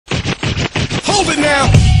Move it now.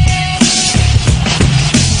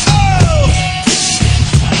 Oh!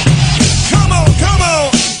 Come on, come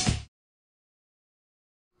on.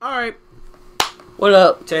 Alright. What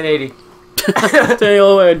up? 1080. Tell you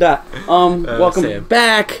all the way to die. Welcome Sam.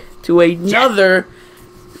 back to another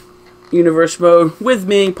Universe Mode with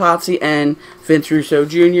me, Potsy, and Vince Russo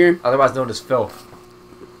Jr. Otherwise known as Phil.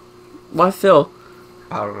 Why Phil?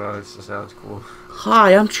 I don't know, it just sounds cool.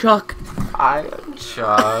 Hi, I'm Chuck. I am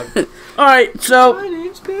Chuck. Alright, so My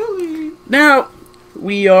name's Billy. now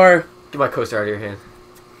we are... Get my coaster out of your hand.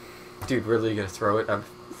 Dude, really gonna throw it? What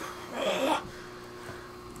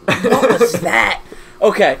was that?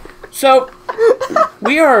 Okay, so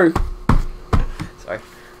we are... Sorry.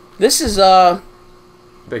 This is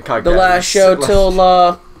Big cock the last show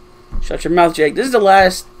till shut your mouth, Jake. This is the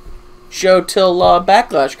last show till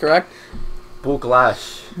Backlash, correct?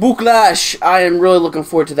 Backlash. Backlash. I am really looking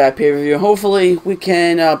forward to that pay-per-view. Hopefully we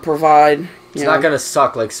can provide... It's not gonna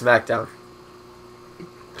suck like SmackDown.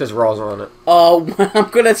 Because Raw's on it. When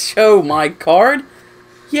I'm gonna show my card,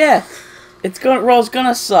 yeah, Raw's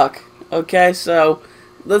gonna suck. Okay, so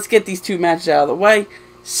let's get these two matches out of the way.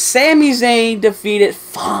 Sami Zayn defeated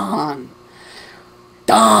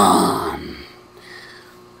Don.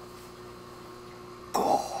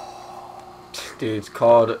 Dude, it's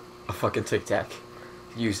called a fucking Tic Tac.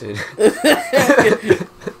 Use it.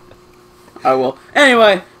 I will.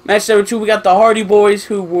 Anyway, match number 2, we got the Hardy Boys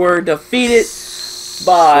who were defeated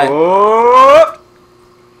by...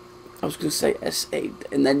 I was going to say S.A.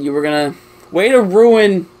 And then you were going to... Way to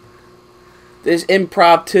ruin this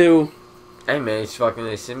impromptu... Hey man, it's fucking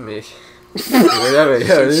a me. Whatever.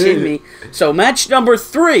 me. So match number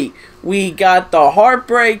 3, we got the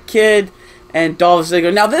Heartbreak Kid and Dolph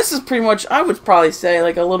Ziggler. Now this is pretty much, I would probably say,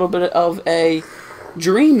 like a little bit of a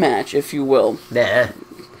dream match, if you will. Nah.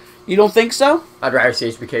 You don't think so? I'd rather see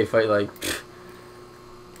HBK fight like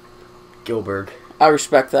Gilbert. I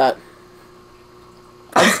respect that.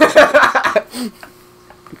 I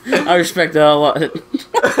respect that a lot.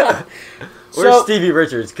 Or Stevie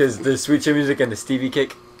Richards, because the Sweet Chin Music and the Stevie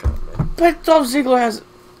kick. Come on, man. But Dolph Ziggler has...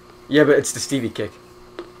 Yeah, but it's the Stevie kick.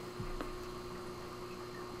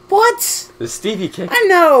 What? The Stevie kick. I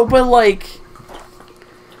know, but like...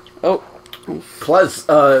 Oh. Plus,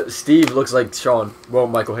 Steve looks like Shawn. Well,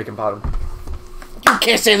 Michael Hickenbottom. You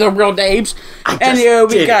can't say the real names. I just And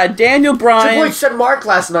we got Daniel Bryan. Triple H said Mark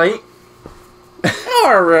last night.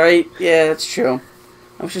 Alright. Yeah, that's true.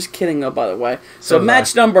 I was just kidding, though, by the way. So match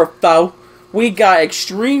nice. number 4. We got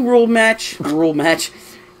Extreme Rule match.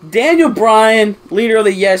 Daniel Bryan, leader of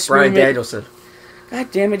the Yes Bryan Movement. Danielson.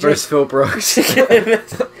 God damn it, Versus Phil Brooks. MMA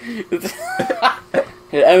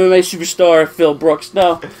superstar Phil Brooks.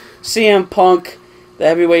 No. CM Punk, the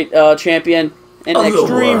heavyweight champion. An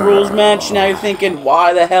Extreme Rules match. Now you're thinking,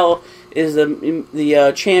 why the hell is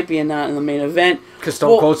the champion not in the main event? Because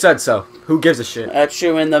Stone Cold said so. Who gives a shit? That's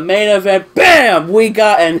true. In the main event, bam! We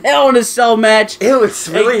got an Hell in a Cell match It's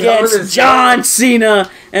really against John Cena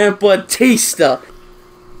and Batista.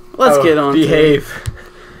 Let's get on. Behave.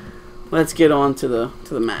 Let's get on to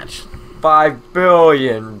the match. $5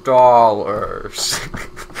 billion.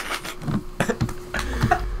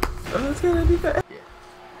 It's gonna be bad.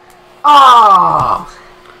 Oh!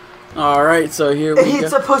 Alright, so here we go. He's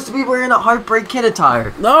supposed to be wearing a Heartbreak Kid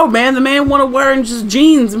attire. No, man, the man wanted wearing just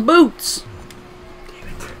jeans and boots. Damn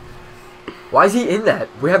it. Why is he in that?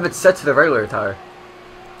 We have it set to the regular attire.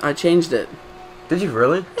 I changed it. Did you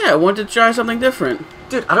really? Yeah, I wanted to try something different.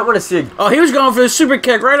 Dude, I don't want to see Oh, he was going for the super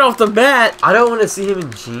kick right off the bat. I don't want to see him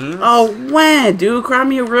in jeans. Oh, when, dude? Cry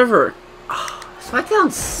me a river. SmackDown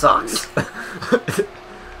sucks.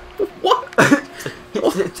 What?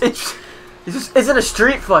 It's in a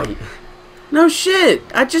street fight. No shit.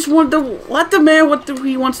 I just wanted to let the man what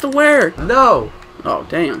he wants to wear. No. Oh,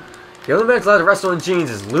 damn. The only man allowed to wrestle in jeans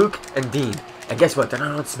is Luke and Dean. And guess what? They're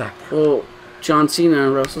not on SmackDown. Well, John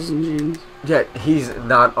Cena wrestles in jeans. Yeah, he's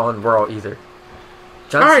not on Raw either.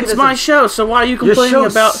 Alright, it's my show, so why are you complaining your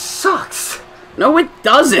show about... sucks. No, it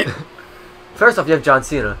doesn't. First off, you have John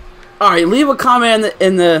Cena. Alright, leave a comment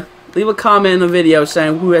in the video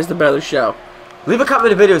saying who has the better show. Leave a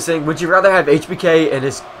comment in the video saying, would you rather have HBK and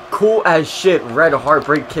his cool as shit red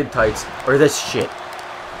Heartbreak Kid tights, or this shit?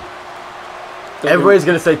 Everybody's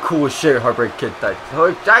gonna say cool as shit Heartbreak Kid tights.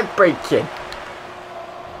 Heartbreak Kid.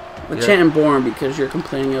 We're chanting boring because you're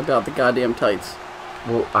complaining about the goddamn tights.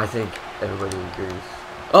 Well, I think everybody agrees.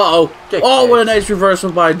 Uh-oh. Oh, what a nice reversal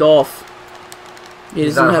by Dolph. He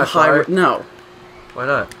doesn't have high... No. Why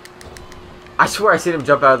not? I swear I've seen him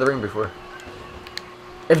jump out of the ring before.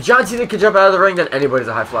 If John Cena can jump out of the ring, then anybody's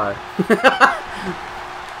a high flyer.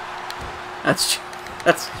 That's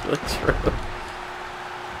really true.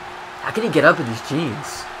 How can he get up in these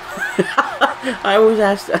jeans? I always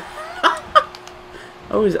ask that.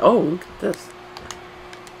 Oh, look at this.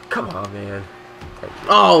 Come on, man. Thank you.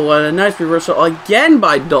 Oh, what a nice reversal again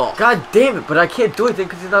by Dolph. God damn it, but I can't do anything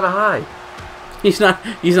because he's not a high. He's not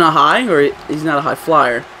high, or he's not a high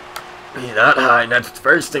flyer. He's not high, and that's the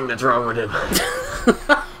first thing that's wrong with him.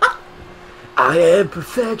 I am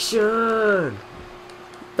perfection.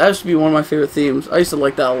 That used to be one of my favorite themes. I used to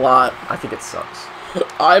like that a lot. I think it sucks.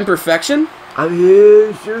 I'm perfection? I'm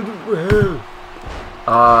here to the world. We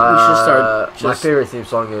should start. My favorite theme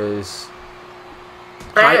song is.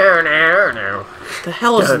 What the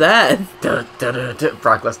hell is that?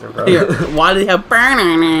 Brock Lesnar, bro. Here, why do they have?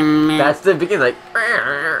 That's the beginning, like.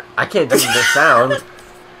 I can't do the sound,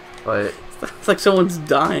 but. It's like someone's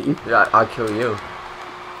dying. Yeah, I'll kill you.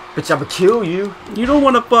 Bitch, I'ma kill you. You don't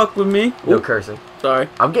want to fuck with me. No Ooh, cursing. sorry.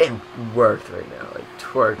 I'm getting worked right now, like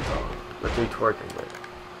twerked on. What are you twerking with?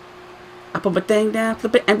 I put my thing down,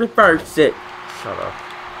 flip it, and reverse it. Shut up.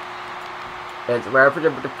 It's where I put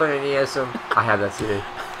the phone in the ass. I have that CD.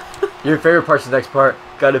 Your favorite part's the next part.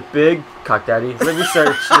 Got a big cock daddy. Let me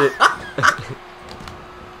search it.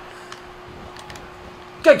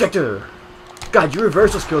 God, your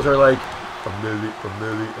reversal skills are like a milli.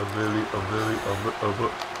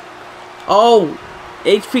 Oh,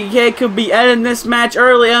 HPK could be ending this match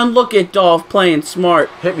early, and look at Dolph playing smart.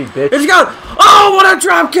 Hit me, bitch. It's got. Oh, what a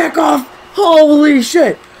drop kick off! Holy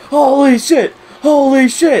shit! Holy shit! Holy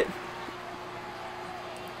shit!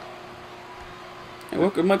 And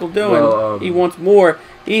what could Michael doing? Well, He wants more.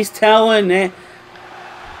 He's telling it.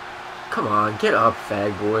 Come on, get up,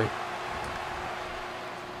 fag boy.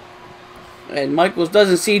 And Michaels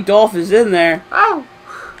doesn't see Dolph is in there. Ow!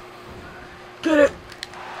 Get it!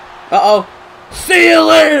 Uh-oh. See you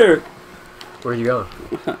later! Where are you going?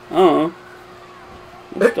 I don't know.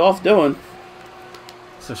 What's Dolph doing?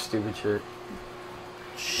 Some stupid shit.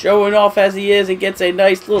 Showing off as he is and gets a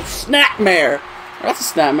nice little snapmare. That's a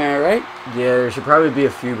snapmare, right? Yeah, there should probably be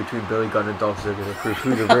a feud between Billy Gunn and Dolph Ziggler to prove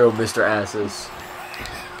who the real Mr. Ass is.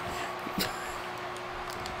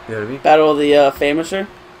 You know what I mean? Battle of the Famouser?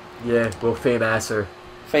 Yeah, well, Fame Asser.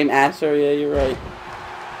 Fame Asser, yeah, you're right.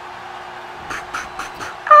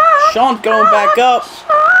 Shawn's going back up.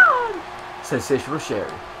 Sensational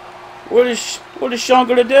Sherry. What is Shawn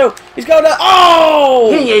gonna do? He's going to.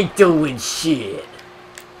 Oh! He ain't doing shit.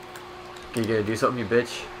 You gonna do something, you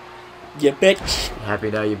bitch? You bitch. You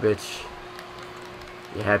happy now, you bitch?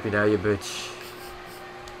 You happy now, you bitch?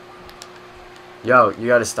 Yo, you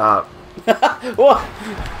gotta stop. What?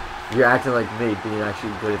 You're acting like me, being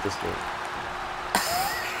actually good at this game.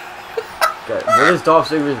 Okay, what is Dolph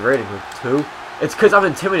Ziggler's rating? Like 2? It's because I'm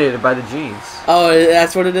intimidated by the jeans. Oh,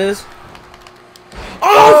 that's what it is?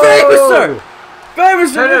 Oh, Famouser!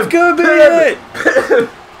 Famouser, this could be it!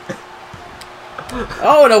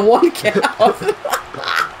 Oh, and a 1 count.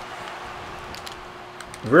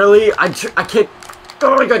 Really? I can't.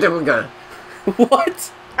 Oh my god, oh my god.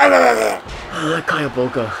 What? That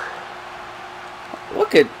Kayaboka.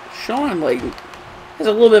 Look at Shawn, like, has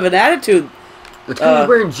a little bit of an attitude. It's because he's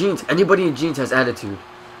wearing jeans. Anybody in jeans has attitude.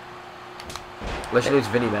 Unless your name's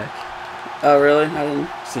Vinnie Mac. Oh, really? I didn't.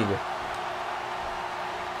 Senior.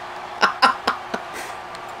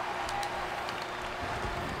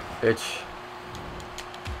 Bitch.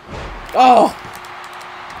 Oh!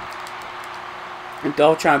 And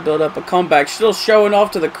Dolph trying to build up a comeback. Still showing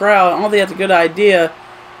off to the crowd. I don't think that's a good idea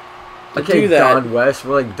to do that. Don West.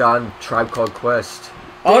 We're like Don Tribe Called Quest.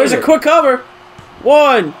 Oh, there's a quick cover.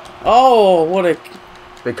 1. Oh, what a...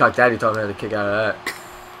 Big Cock Daddy taught me how to kick out of that.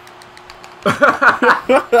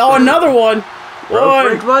 Oh, another one. Rope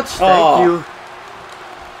break much? Thank you.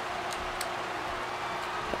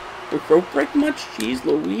 Rope break much? Jeez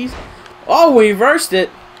Louise. Oh, we reversed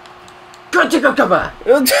it. Come on.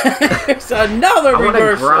 There's another I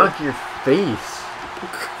reversal. want to grok your face.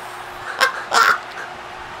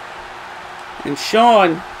 And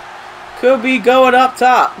Shawn could be going up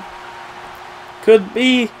top. Could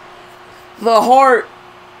be the Heart.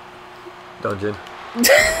 Dungeon.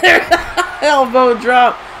 Elbow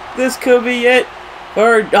drop. This could be it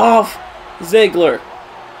for Dolph Ziggler.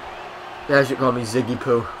 Yeah, you should call me Ziggy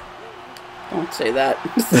Poo. Don't say that.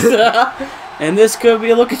 And this could be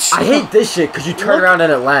a look at Shawn. I hate this shit because you turn around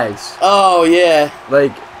and it lags. Oh, yeah.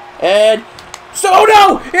 Like. And. So, oh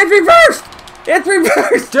no! It's reversed! It's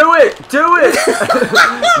reversed! Do it! Do it!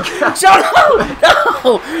 Shawn,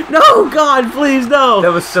 no! No, God, please, no!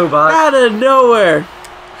 That was so bad. Out of nowhere!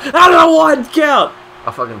 Out of 1 count!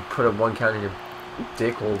 I'll fucking put a 1 count in your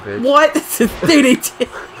dick hole, bitch. What? DDT.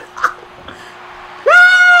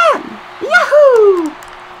 Yahoo!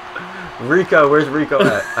 Rico? Where's Rico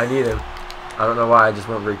at? I need him. I don't know why I just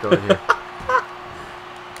want Rico in here.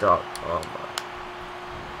 Dog. Oh my.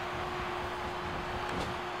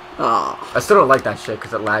 Oh. I still don't like that shit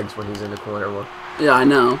because it lags when he's in the corner. Well, Yeah, I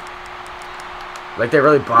know. like they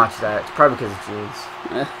really botched that. It's probably because of jeans.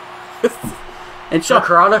 And Shawn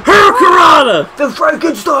Hurricanrana? Hurricanrana! The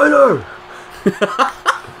Frankensteiner!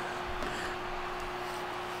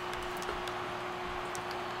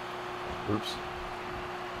 Oops.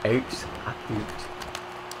 Oops. I pooped.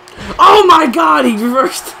 Oh my god, he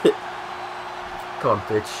reversed it! Come on,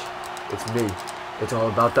 bitch. It's me. It's all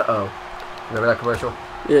about the O. Remember that commercial?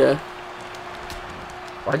 Yeah.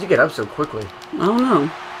 Why'd you get up so quickly? I don't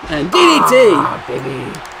know. And DDT! Ah,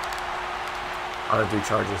 baby. I don't do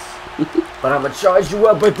charges. But I'm gonna charge you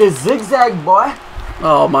up with this zigzag, boy.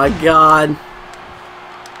 Oh my god.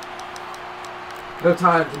 No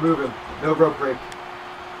time to move him. No rope break.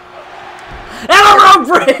 And a rope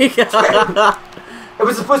break! It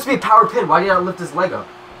was supposed to be a power pin. Why did you not lift his leg up?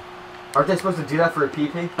 Aren't they supposed to do that for a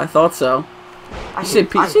PP? I thought so. I You said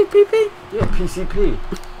PCPP? Yeah, PCP.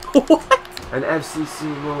 What? And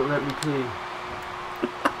FCC won't let me pee.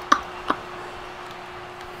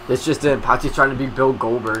 It's just Patsy's trying to be Bill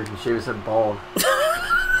Goldberg and shave his head bald.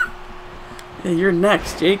 Hey, you're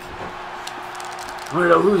next, Jake. Wanna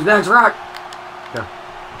know who's next, Rock? No.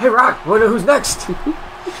 Hey, Rock, wanna know who's next?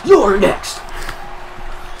 You're next!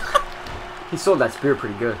 He sold that spear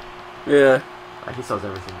pretty good. Yeah. He sells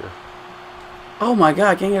everything good. Oh my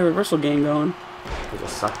god, can't get a reversal game going. You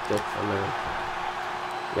just suck dick for living.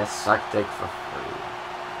 You suck dick for free.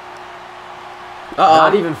 Uh-oh.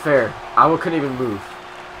 Not even fair. I couldn't even move.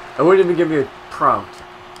 It wouldn't even give me a prompt.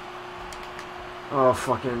 Oh,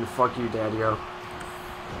 fucking fuck you, Daddy-o.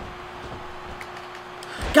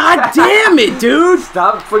 God damn it, dude!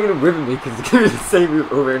 Stop fucking whipping me because it's gonna be the same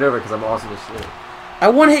move over and over because I'm awesome as shit. I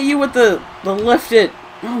want to hit you with the lifted.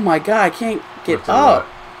 Oh my god, I can't get Lift it up.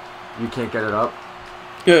 You can't get it up?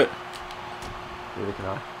 Good. Neither can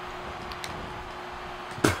I.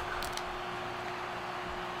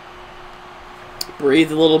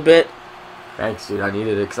 Breathe a little bit. Thanks, dude. I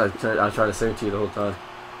needed it because I was trying to sing it to you the whole time.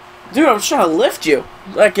 Dude, I was trying to lift you.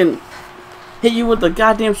 So I can hit you with the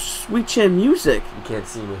goddamn sweet chin music. You can't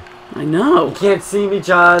see me. I know. You can't see me,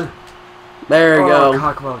 John. There you go.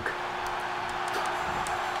 Cockmonk.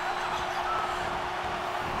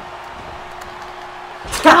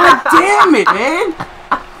 God damn it, man!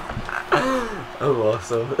 I'm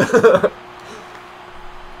awesome.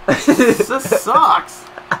 This sucks.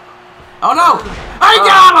 Oh no! I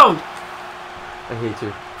got him! I hate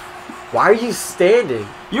you. Why are you standing?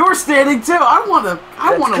 You were standing too. I wanna.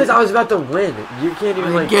 Because I was about to win. You can't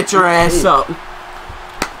even like get your ass up.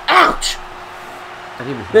 Ouch! I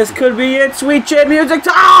didn't even hit This you. could be it. Sweet chin music.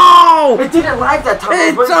 Oh! It didn't lag that time.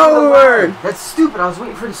 It's over. That's stupid. I was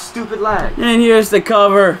waiting for the stupid lag. And here's the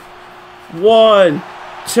cover. 1,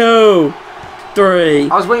 2, 3.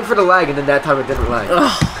 I was waiting for the lag, and then that time it didn't lag.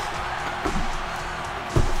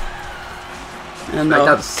 And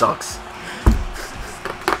That sucks.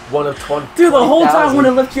 1 of 20. dude, the whole time when I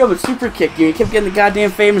lifted you up and super kicked you, you kept getting the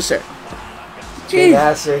goddamn famouser. Big Jeez,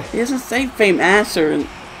 asser. he doesn't say fame asser and.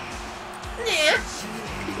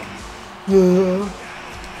 You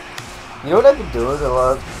know what I've been doing a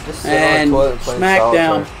lot? Just sitting on And the toilet playing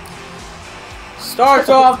SmackDown solitaire. starts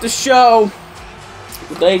off the show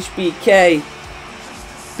with HBK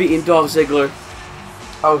beating Dolph Ziggler.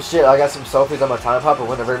 Oh shit, I got some selfies on my time hop of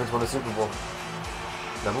when the Ravens won the Super Bowl.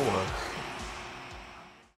 #1.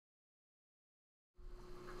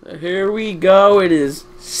 So here we go. It is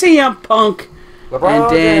CM Punk and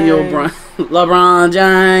Daniel Bryan. LeBron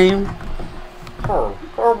James. What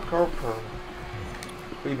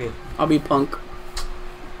do you mean? I'll be Punk.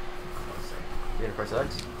 You gonna press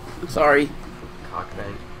X? Sorry.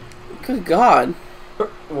 Cockbang. Good God.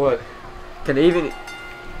 What? Can they even...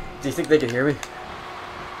 Do you think they can hear me?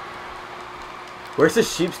 Where's the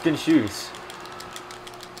sheepskin shoes?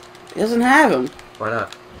 He doesn't have them. Why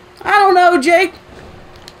not? I don't know, Jake.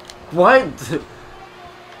 What?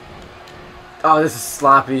 Oh, this is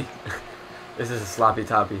sloppy. This is a sloppy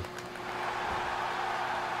toppy.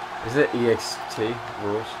 Is it EXT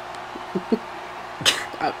rules?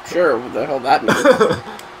 I'm sure what the hell that means.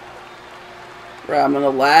 Grabbing a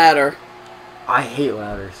ladder. I hate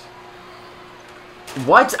ladders.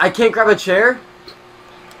 What? I can't grab a chair?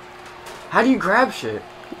 How do you grab shit?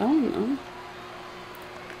 I don't know.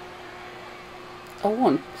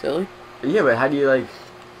 L1, silly. Yeah, but how do you like...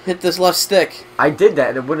 Hit this left stick. I did that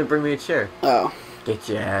and it wouldn't bring me a chair. Oh. Get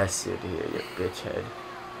your ass in here, you bitch head.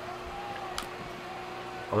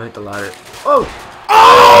 I'm gonna hit the ladder. Oh!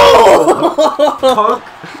 Oh! Punk!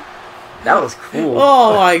 That was cool.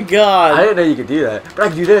 Oh my god. I didn't know you could do that. But I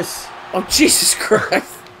can do this. Oh, Jesus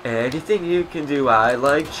Christ. Anything you can do, I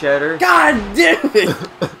like cheddar. God damn it.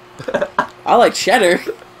 I like cheddar.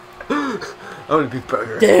 I want a beef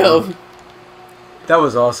burger. Damn. That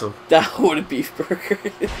was awesome. That would a beef burger.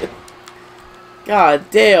 God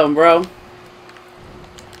damn, bro.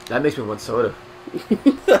 That makes me want soda.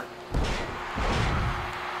 And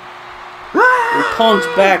Punk's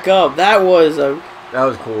back up. That was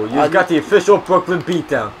cool. You got the official Brooklyn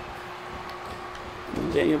beatdown.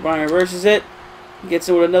 Daniel Bryan reverses it. Gets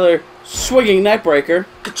it with another swinging neck breaker.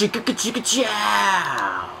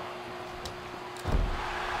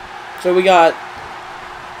 So we got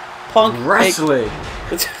Punk wrestling.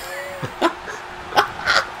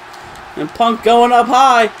 And Punk going up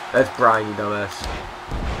high. That's Bryan, you dumbass.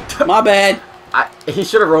 My bad. He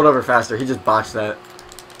should have rolled over faster. He just botched that.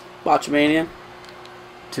 Botchamania.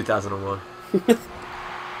 2001.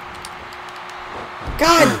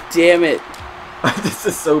 God damn it. This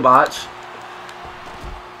is so botch.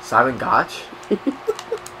 Simon Gotch?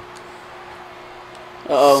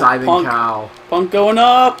 Uh-oh. Simon Punk. Cow. Punk going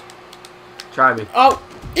up. Try me. Oh,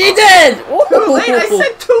 he did! Too late! I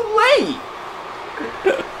said too late!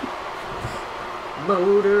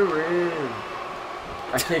 Motor in.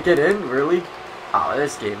 I can't get in? Really? Oh,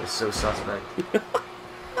 this game is so suspect.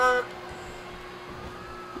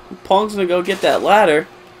 Punk's gonna go get that ladder.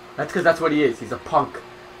 That's because that's what he is. He's a punk.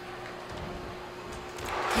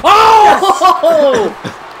 Oh!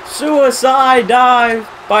 Yes! Suicide dive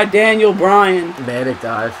by Daniel Bryan. Manic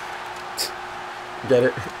dive. Get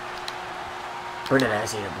it? Bring that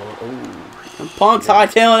ass in, boy. Oh. And Punk's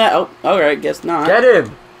hightailing that. Oh, alright, guess not. Get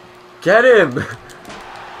him! Get him!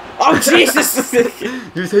 Oh, Jesus!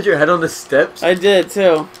 You just hit your head on the steps? I did,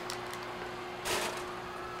 too.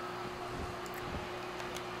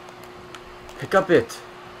 Pick up it.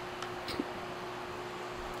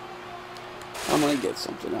 I'm gonna get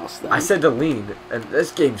something else then. I said to lean, and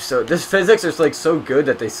this game's so... This physics is like so good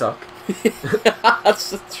that they suck.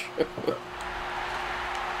 That's true.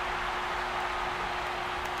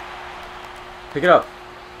 Pick it up.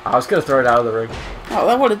 I was gonna throw it out of the ring. Oh,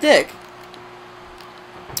 that what a dick.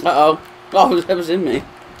 Uh-oh. Oh, that was in me.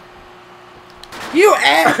 You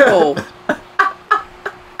asshole!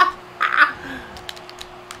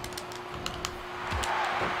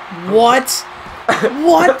 What?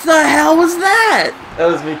 What the hell was that? That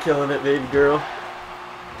was me killing it, baby girl.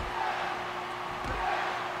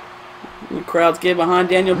 The crowd's getting behind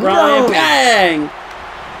Daniel Bryan. No. Bang!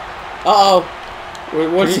 Uh-oh.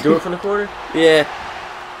 Can you do it from the corner? Yeah.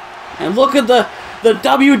 And look at the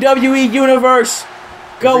WWE Universe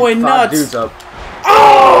going like 5 nuts. dudes up.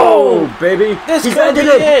 Oh! Oh, baby. This He's could be ending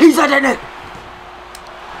it. it. He's ending it.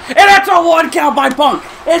 And it's a 1 count by Punk.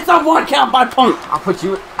 It's a 1 count by Punk. I'll put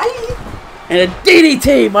you... And a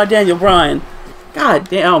DDT by Daniel Bryan. God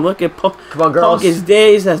damn, look at Punk. Come on, girls. Punk is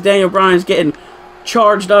dazed as Daniel Bryan's getting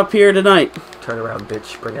charged up here tonight. Turn around,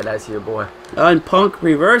 bitch. Bring that ass here, boy. And Punk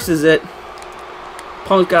reverses it.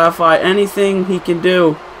 Punk gotta fight anything he can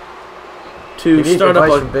do to start up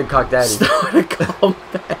from Big Cock Daddy. Start a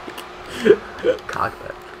comeback.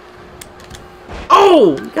 Cockback.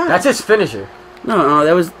 Oh! God. That's his finisher. No,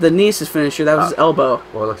 that was the Nice's finisher. That was his elbow.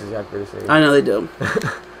 Well, it looks exactly the same. I know they do.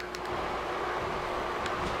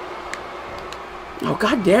 Oh,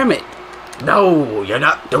 god damn it. No, you're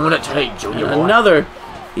not doing it today, Junior boy. Another.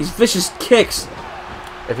 These vicious kicks.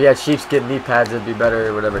 If he had sheepskin knee pads, it'd be better,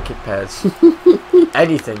 or whatever, kick pads.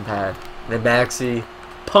 Anything pad. The maxi.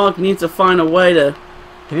 Punk needs to find a way to...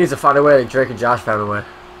 He needs to find a way like Drake and Josh found a way.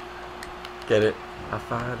 Get it? I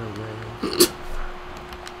find a way.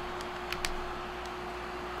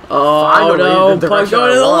 Oh, Finally, no. the Punk direction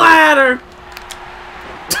going I to the want. ladder.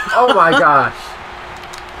 Oh my gosh.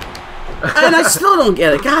 And I still don't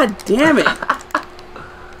get it. God damn it.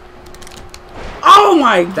 Oh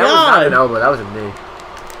my god. That was not an elbow, that was a knee.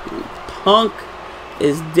 Punk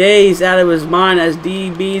is dazed out of his mind as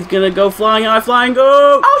DB's gonna go flying high, flying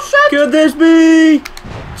go. Oh shit! Could this be?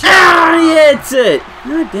 Ah, he hits it.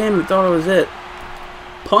 God damn, he thought it was it.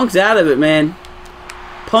 Punk's out of it, man.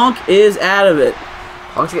 Punk is out of it.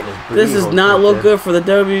 Punk's getting his This does not look good for the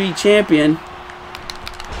WWE champion.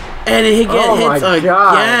 And he gets hits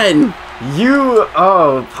again.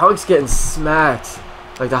 Punk's getting smacked.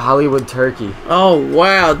 Like the Hollywood turkey. Oh,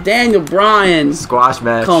 wow. Daniel Bryan. Squash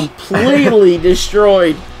match. Completely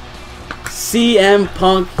destroyed CM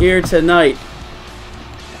Punk here tonight.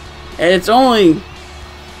 And it's only...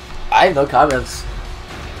 I have no comments.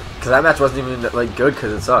 Because that match wasn't even like good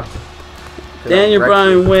because it sucked. Daniel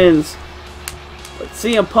Bryan wins. But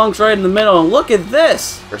CM Punk's right in the middle. And look at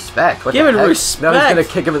this. Respect. What Give the it heck? respect. Now he's going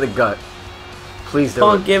to kick him in the gut. Please do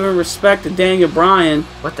Punk it. giving respect to Daniel Bryan.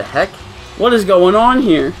 What the heck? What is going on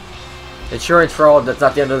here? Insurance fraud. That's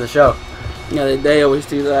not the end of the show. Yeah, they always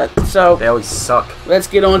do that. So They always suck. let's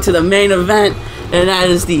get on to the main event, and that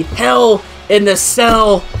is the Hell in the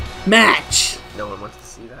Cell match. No one wants to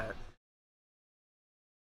see that.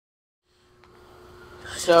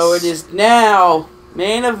 So it is now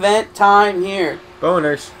main event time here.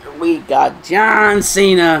 Boners. We got John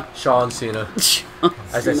Cena. Shawn Cena. John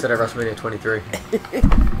As I Cena. said at WrestleMania 23.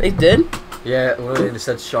 They did? Yeah, Lillian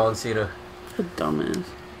said Shawn Cena. What a dumbass.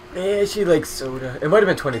 Yeah, she likes soda. It might have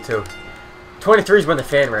been 22. 23 is when the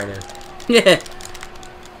fan ran in. Yeah.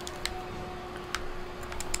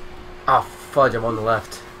 Oh, fudge, I'm on the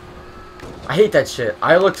left. I hate that shit.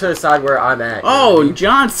 I look to the side where I'm at. Oh, and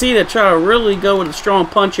John Cena tried to really go with a strong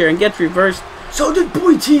punch here and gets reversed. So did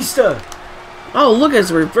Bautista. Oh, look,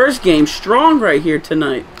 it's a reverse game. Strong right here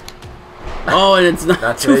tonight. Oh, and it's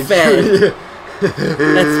not too today. fast.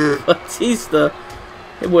 That's Batista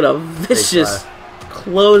with a vicious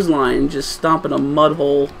clothesline just stomping a mud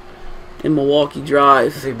hole in Milwaukee I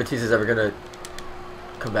Drive. think Batista's ever gonna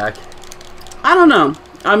come back. I don't know.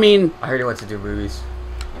 I mean, I heard he wants to do movies.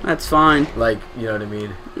 that's fine. Like, you know what I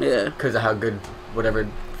mean? Yeah. Because of how good whatever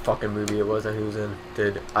fucking movie it was that he was in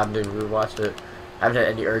did. I haven't even rewatched it. I haven't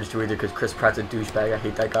had any urge to either because Chris Pratt's a douchebag. I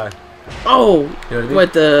hate that guy. Oh, You know what I mean?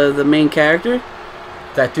 what, the main character?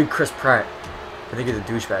 That dude, Chris Pratt. I think he's a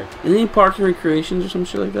douchebag. Isn't he Parks and Recreations or some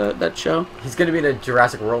shit like that? That show? He's gonna be in a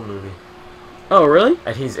Jurassic World movie. Oh, really?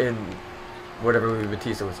 And he's in whatever movie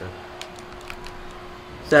Batista was in.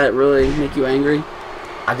 Does that really make you angry?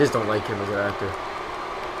 I just don't like him as an actor.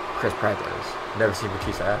 Chris Pratt does. Never seen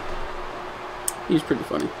Batista act. He's pretty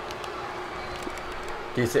funny.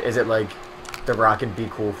 Do you say, is it like The Rock and Be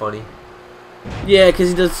Cool funny? Yeah, because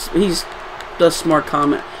he does smart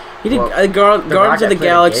comment. He did Well, Guardians Rock of the played a gay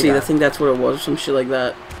Galaxy. guy. I think that's what it was, some shit like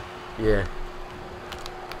that. Yeah.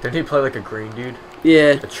 Didn't he play like a green dude?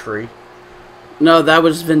 Yeah. A tree? No, that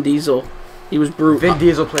was Vin Diesel. He was Brute. Vin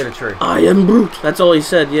Diesel played a tree. I am Brute. That's all he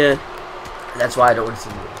said. Yeah. That's why I don't want to see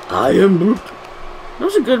it. I am Brute. That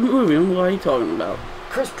was a good movie. I don't know what are you talking about.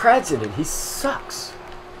 Chris Pratt's in it. He sucks.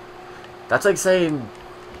 That's like saying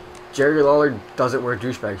Jerry Lawler doesn't wear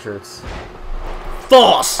douchebag shirts.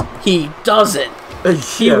 False. He doesn't.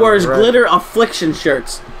 He Yeah, wears right. glitter affliction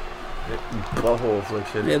shirts. Butthole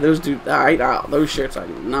affliction. Yeah, those those shirts I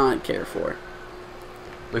do not care for.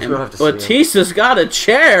 At least we don't have to see him. Batista's got a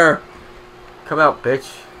chair. Come out,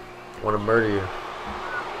 bitch. I want to murder you.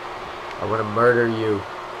 I want to murder you.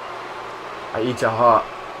 I eat your heart.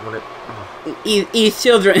 I want to. Eat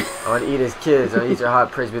children. I want to eat his kids. I want to eat your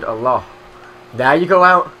heart. Praise be to Allah. Now you go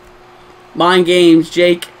out. Mind games,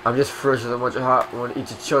 Jake. I'm just ferocious. I want your heart. I want to eat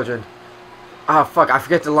your children. Ah, fuck. I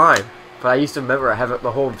forget the line. But I used to remember. I have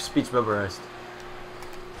the whole speech memorized.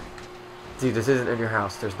 Dude, this isn't in your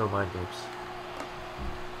house. There's no mind games.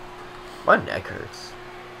 My neck hurts.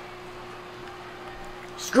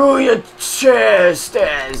 Screw your chair.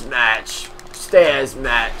 Stairs match. Stairs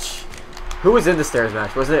match. Who was in the stairs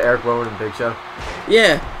match? Wasn't it Eric Rowan and Big Show?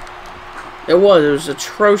 Yeah. It was. It was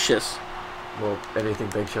atrocious. Well, anything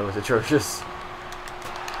Big Show is atrocious.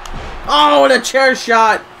 Oh, and a chair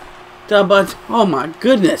shot. But oh my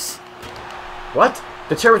goodness. What?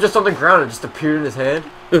 The chair was just on the ground and just appeared in his hand?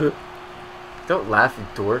 Don't laugh, you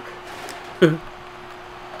dork.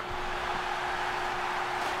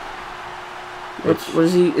 What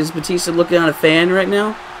is he? Is Batista looking at a fan right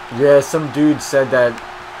now? Yeah, some dude said that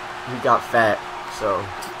he got fat, so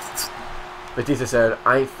Batista said,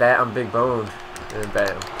 I ain't fat, I'm big boned. And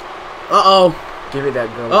bam. Uh-oh. Give me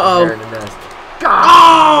that girl with Uh-oh. hair in the nest.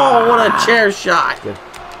 Oh, what a chair shot. Good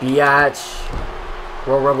biatch.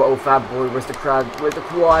 Royal Rumble 05 boy, where's the crowd? Where's the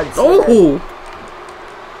quads? Oh.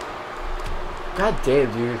 God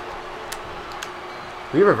damn, dude.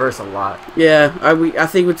 We reverse a lot. Yeah, I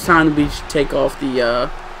think it's time to take off the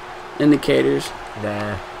indicators.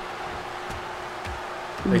 Nah.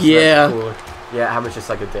 Yeah. Cooler. Yeah, how much just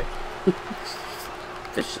like a dick?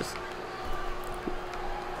 Vicious.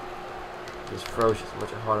 It's ferocious.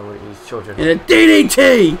 Much harder when these children. And a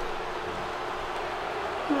DDT.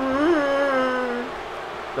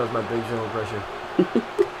 That was my Big Show impression.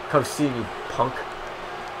 Come see me, punk.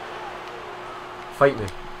 Fight me.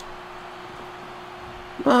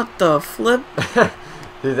 What the flip?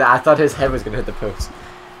 Dude, I thought his head was gonna hit the post.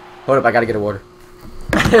 Hold up, I gotta get a water.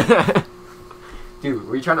 Dude,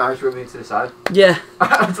 were you trying to Irish whip me to the side? Yeah.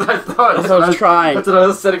 That's what I thought. That's what I was trying. That's what I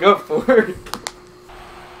was setting up for.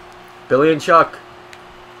 Billy and Chuck.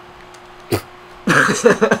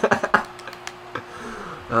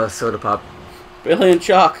 Oh, soda pop. Billy and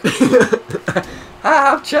Chuck.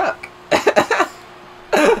 Hi, I'm Chuck.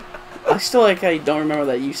 still like how you don't remember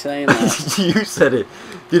that you saying that. You said it.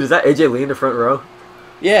 Dude, is that AJ Lee in the front row?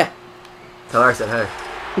 Yeah. Tell her I said hey.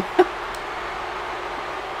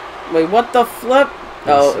 Wait, what the flip?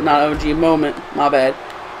 Oh, not OG moment. My bad.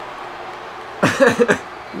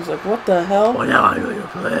 He was like, what the hell? Well, now I know your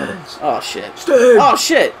plans. Oh, shit. Sting! Oh,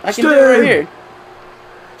 shit. I can do it right here.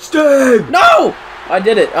 Sting! No! I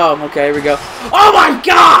did it. Oh, okay. Here we go. Oh, my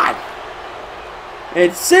God!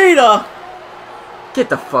 It's Cena! Get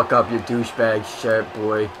the fuck up, you douchebag shit,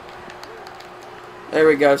 boy. There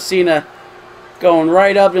we go. Cena going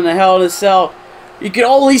right up in the Hell in a Cell. You can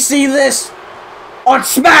only see this on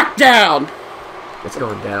SmackDown! It's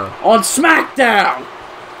going down. On SmackDown!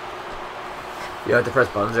 You have to press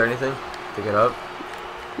buttons or anything to get up?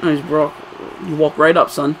 No, you walk right up,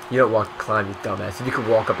 son. You don't climb, you dumbass. If you could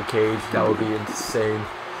walk up a cage, that would be insane.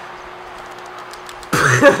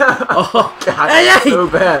 Oh, God, hey, that was so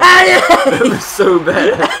bad. Hey, That was so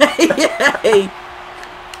bad. hey.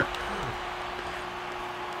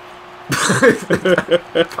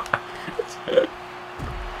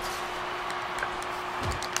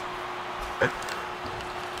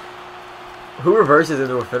 Who reverses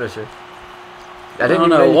into a finisher? I don't didn't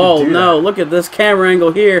know. even Whoa, do no. that. Look at this camera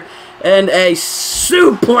angle here. And a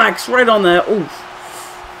suplex right on the...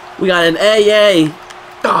 Oof. We got an AA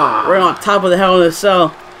right on top of the Hell in a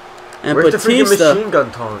Cell. And Where's Batista. the freaking machine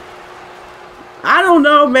gun taunt? I don't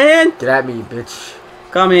know, man. Get at me, bitch.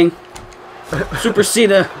 Coming. Super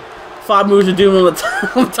Cena. 5 moves of doom on the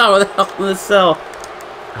top of the Hell in a Cell.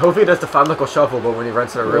 Hopefully he does the 5 knuckle shuffle, but when he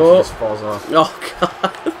runs to the ropes, Whoa. he just falls off. Oh,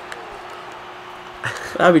 God.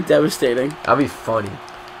 That'd be devastating. That'd be funny.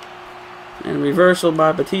 And reversal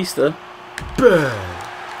by Batista.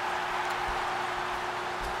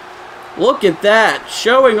 Look at that.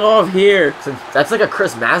 Showing off here. So that's like a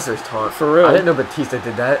Chris Masters taunt. For real. I didn't know Batista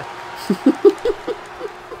did that.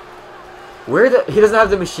 He doesn't have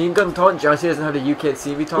the machine gun taunt. John Cena doesn't have the you can't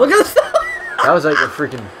see me taunt. Look at that. That was like a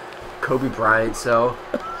freaking Kobe Bryant, so.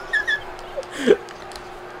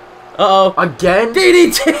 Uh-oh. Again?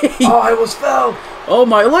 DDT. Oh, I almost fell. Oh,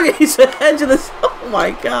 my. Look at he's at the edge of this. Oh,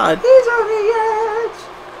 my God. He's on the edge.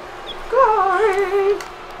 Going.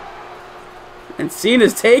 And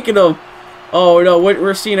Cena's taking him. Oh, no.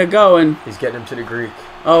 Where's Cena going? He's getting him to the Greek.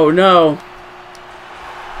 Oh, no.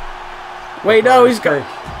 Wait, no. He's going.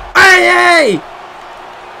 Hey!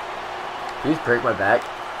 Did he just break my back?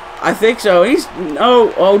 I think so. He's...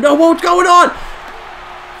 No. Oh, no. What's going on?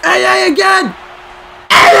 Hey, again.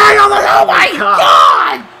 Hey, oh, my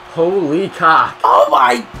God. Holy cock. Oh,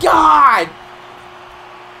 my God.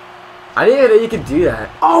 I didn't even know you could do that.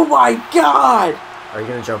 Oh, my God. Are you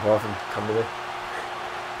going to jump off and come to me?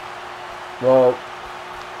 Well...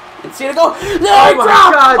 And Cena go... No, oh, my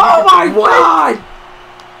God. Oh, my What? God.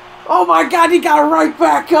 Oh, my God. He got right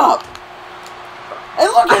back up.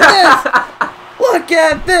 And look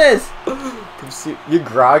at this. Look at this. You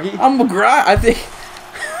groggy? I'm groggy.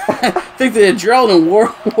 I think the adrenaline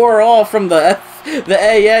wore off from the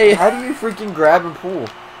AA. How do you freaking grab and pull?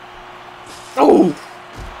 Oh.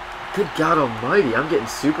 Good God almighty, I'm getting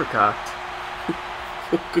super cocked.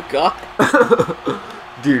 Good God.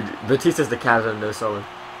 Dude, Batista's the captain of no selling.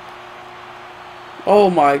 Oh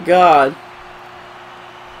my God.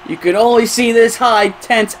 You can only see this high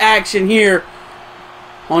tense action here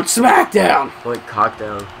on SmackDown. Like cock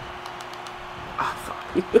down. Ah, fuck.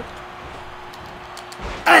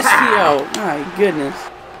 STO. My goodness.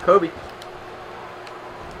 Kobe.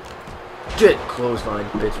 Get clothesline,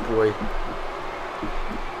 bitch boy.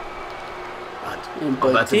 And I'm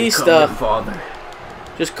about to become Batista your father.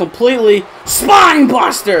 just completely spine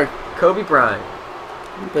buster. Kobe Bryant.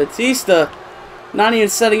 Batista not even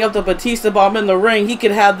setting up the Batista bomb in the ring. He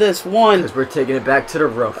could have this one. Because we're taking it back to the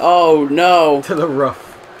roof. Oh no. To the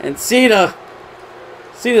roof. And Cena's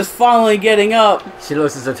finally getting up. She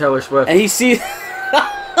listens to Taylor Swift. And he sees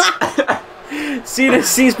Cena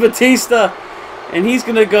sees Batista and he's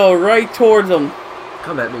gonna go right towards him.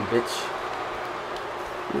 Come at me, bitch.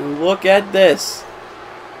 And look at this.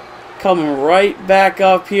 Coming right back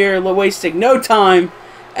up here, wasting no time,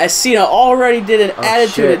 as Cena already did an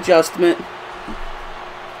attitude adjustment.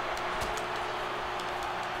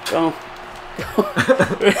 Go.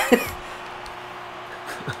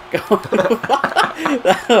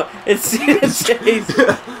 It's Cena's chase.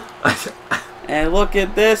 And look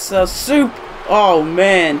at this, soup. Oh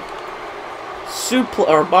man. Soup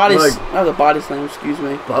or body, not the body slam, excuse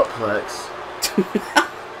me. Buttplex.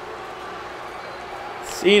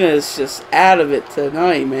 Cena is just out of it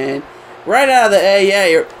tonight, man. Right out of the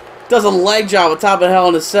AA, does a leg job on top of Hell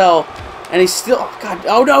in a Cell, and he's still. Oh God!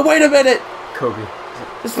 Oh no! Wait a minute! Kobe.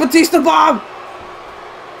 It's Batista bomb.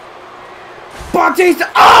 Batista.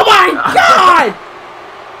 Oh my God!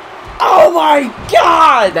 Oh my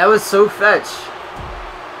God! That was so fetch.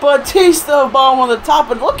 Batista bomb on the top,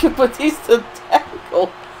 and look at Batista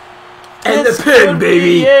tackle. And This the pin, could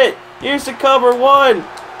baby. be it. Here's the cover. 1,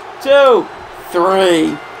 2,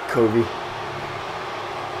 3. Kobe.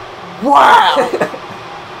 Wow!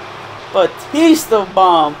 Batista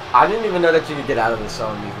bomb. I didn't even know that you could get out of the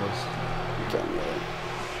song these ones.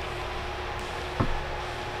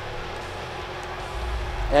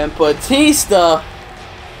 And Batista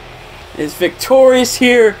is victorious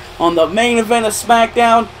here on the main event of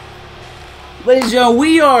SmackDown. Ladies and gentlemen,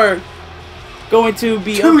 we are going to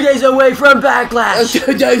be 2 days away from Backlash.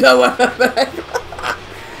 2 days away.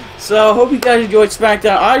 So, hope you guys enjoyed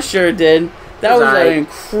SmackDown. I sure did. That was a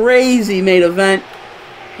crazy main event.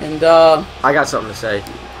 And, I got something to say.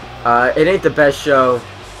 It ain't the best show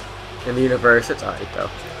in the universe. It's alright, though.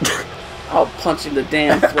 I'll punch in the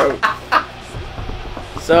damn throat.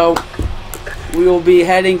 So, we will be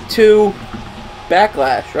heading to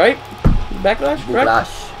Backlash, right? Backlash, correct?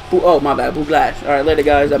 Backlash. Oh, my bad. Backlash. Alright, later,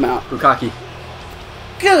 guys. I'm out. Bukaki.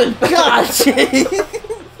 Good God, jeez.